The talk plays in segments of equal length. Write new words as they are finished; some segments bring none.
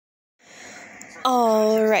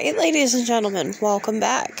Alright, ladies and gentlemen, welcome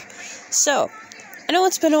back. So, I know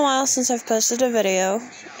it's been a while since I've posted a video,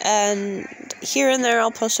 and here and there I'll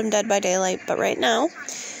post some Dead by Daylight, but right now,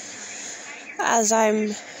 as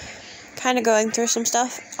I'm kind of going through some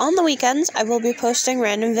stuff, on the weekends I will be posting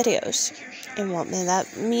random videos. And what may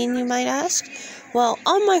that mean, you might ask? Well,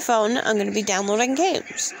 on my phone, I'm going to be downloading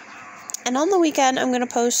games. And on the weekend, I'm going to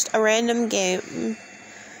post a random game.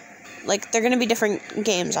 Like, they're going to be different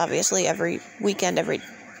games, obviously, every weekend, every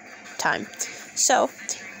time. So,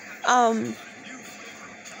 yeah,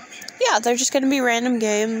 they're just going to be random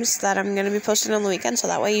games that I'm going to be posting on the weekend, so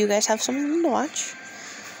that way you guys have something to watch.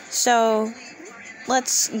 So,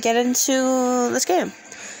 let's get into this game.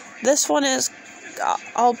 This one is,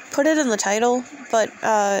 I'll put it in the title, but,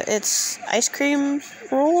 it's ice cream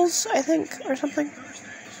rolls, I think, or something.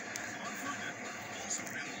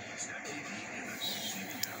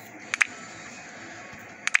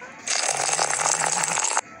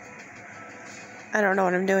 I don't know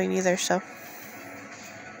what I'm doing either, so.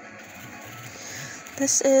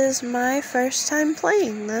 This is my first time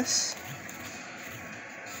playing this.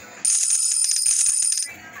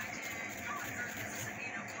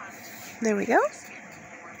 There we go.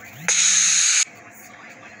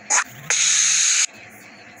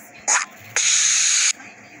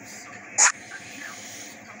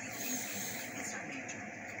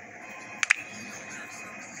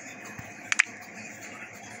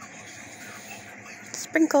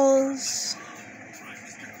 Sprinkles.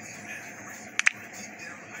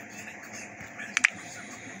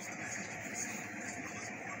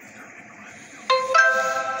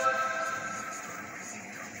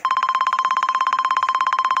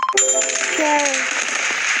 Yay!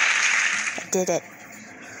 I did it.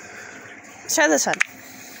 Let's try this one.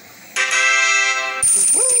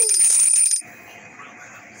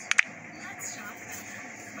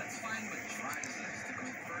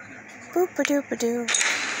 Boop-a-doop-a-doo.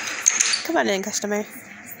 Come on in, customer.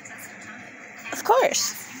 Of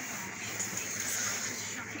course.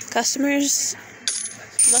 Customers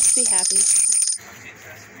must be happy.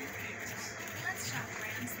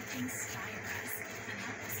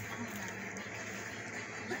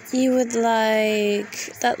 You would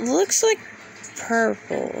like... That looks like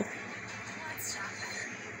purple.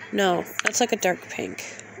 No, that's like a dark pink,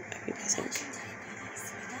 I think.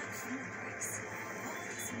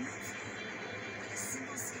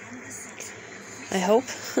 I hope.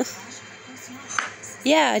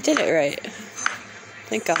 Yeah, I did it right.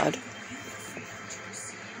 Thank God.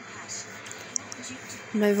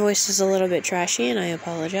 My voice is a little bit trashy, and I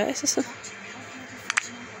apologize.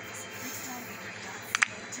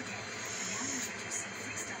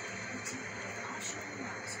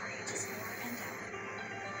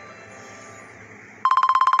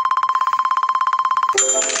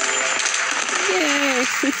 Yay!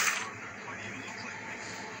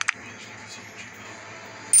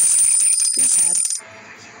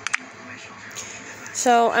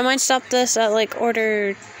 So, I might stop this at, like,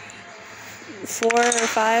 order 4 or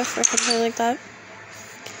 5 or something like that.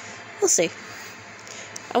 We'll see.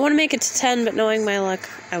 I want to make it to 10, but knowing my luck,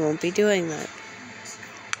 I won't be doing that.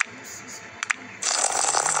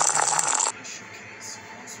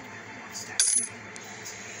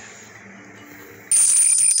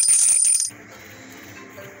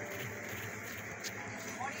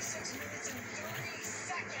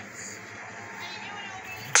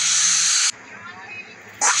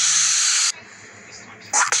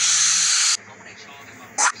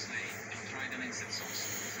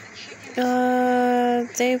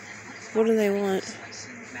 What do they want?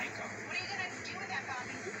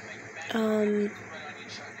 I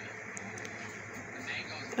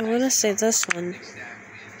want to say this one.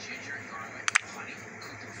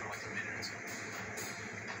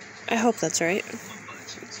 I hope that's right.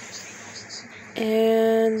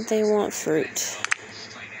 And they want fruit.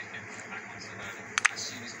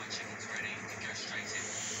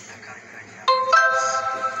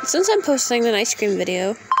 Since I'm posting an ice cream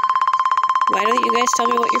video, why don't you guys tell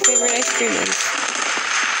me what your favorite ice cream is?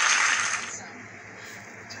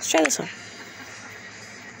 Let's try this one.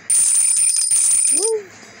 Woo.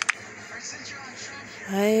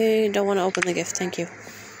 I don't want to open the gift, thank you.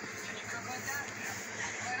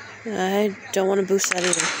 I don't want to boost that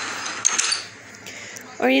either.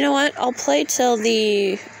 Or you know what? I'll play till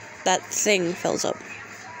that thing fills up.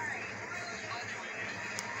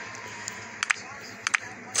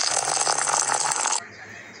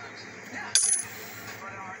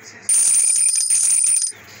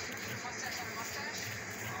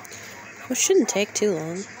 Which shouldn't take too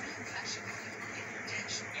long.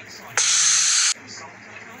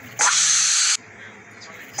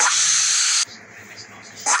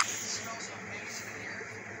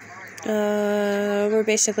 We're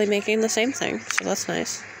basically making the same thing, so that's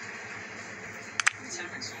nice.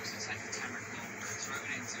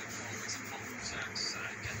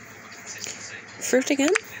 Fruit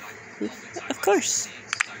again? Of course.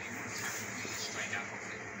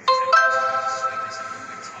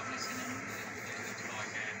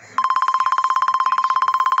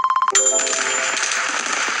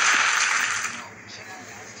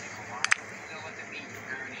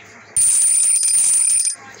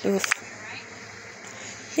 Oof.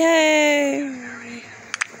 Yay!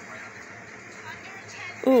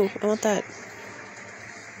 Ooh, I want that.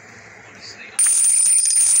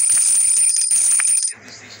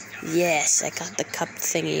 Yes, I got the cup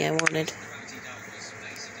thingy I wanted.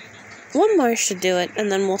 One more should do it,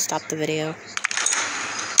 and then we'll stop the video.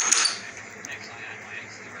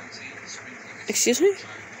 Excuse me?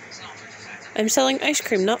 I'm selling ice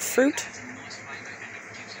cream, not fruit.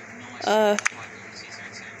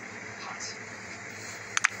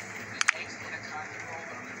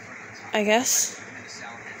 I guess.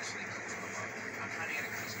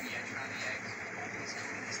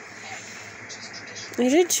 I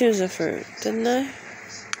did choose a fruit, didn't I?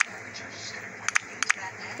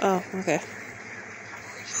 Oh, okay.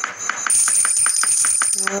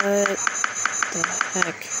 What the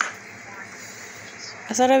heck?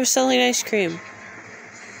 I thought I was selling ice cream.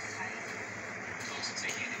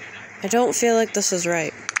 I don't feel like this is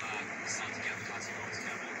right.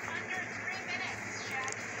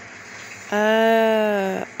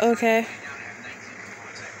 Okay.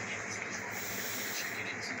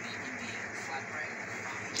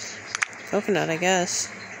 Coconut, I guess.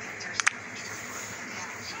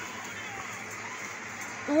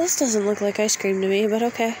 Well, this doesn't look like ice cream to me, but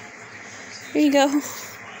okay. Here you go.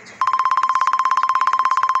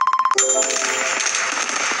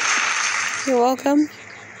 You're welcome.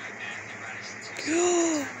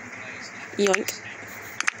 Yoink.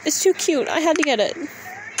 It's too cute. I had to get it.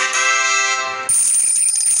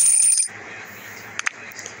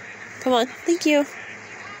 Come on. Thank you.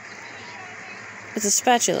 It's a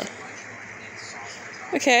spatula.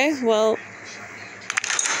 Okay, well,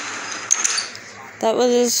 that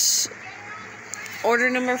was order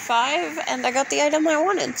number 5, and I got the item I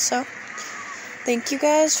wanted, so thank you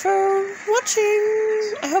guys for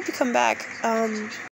watching. I hope you come back.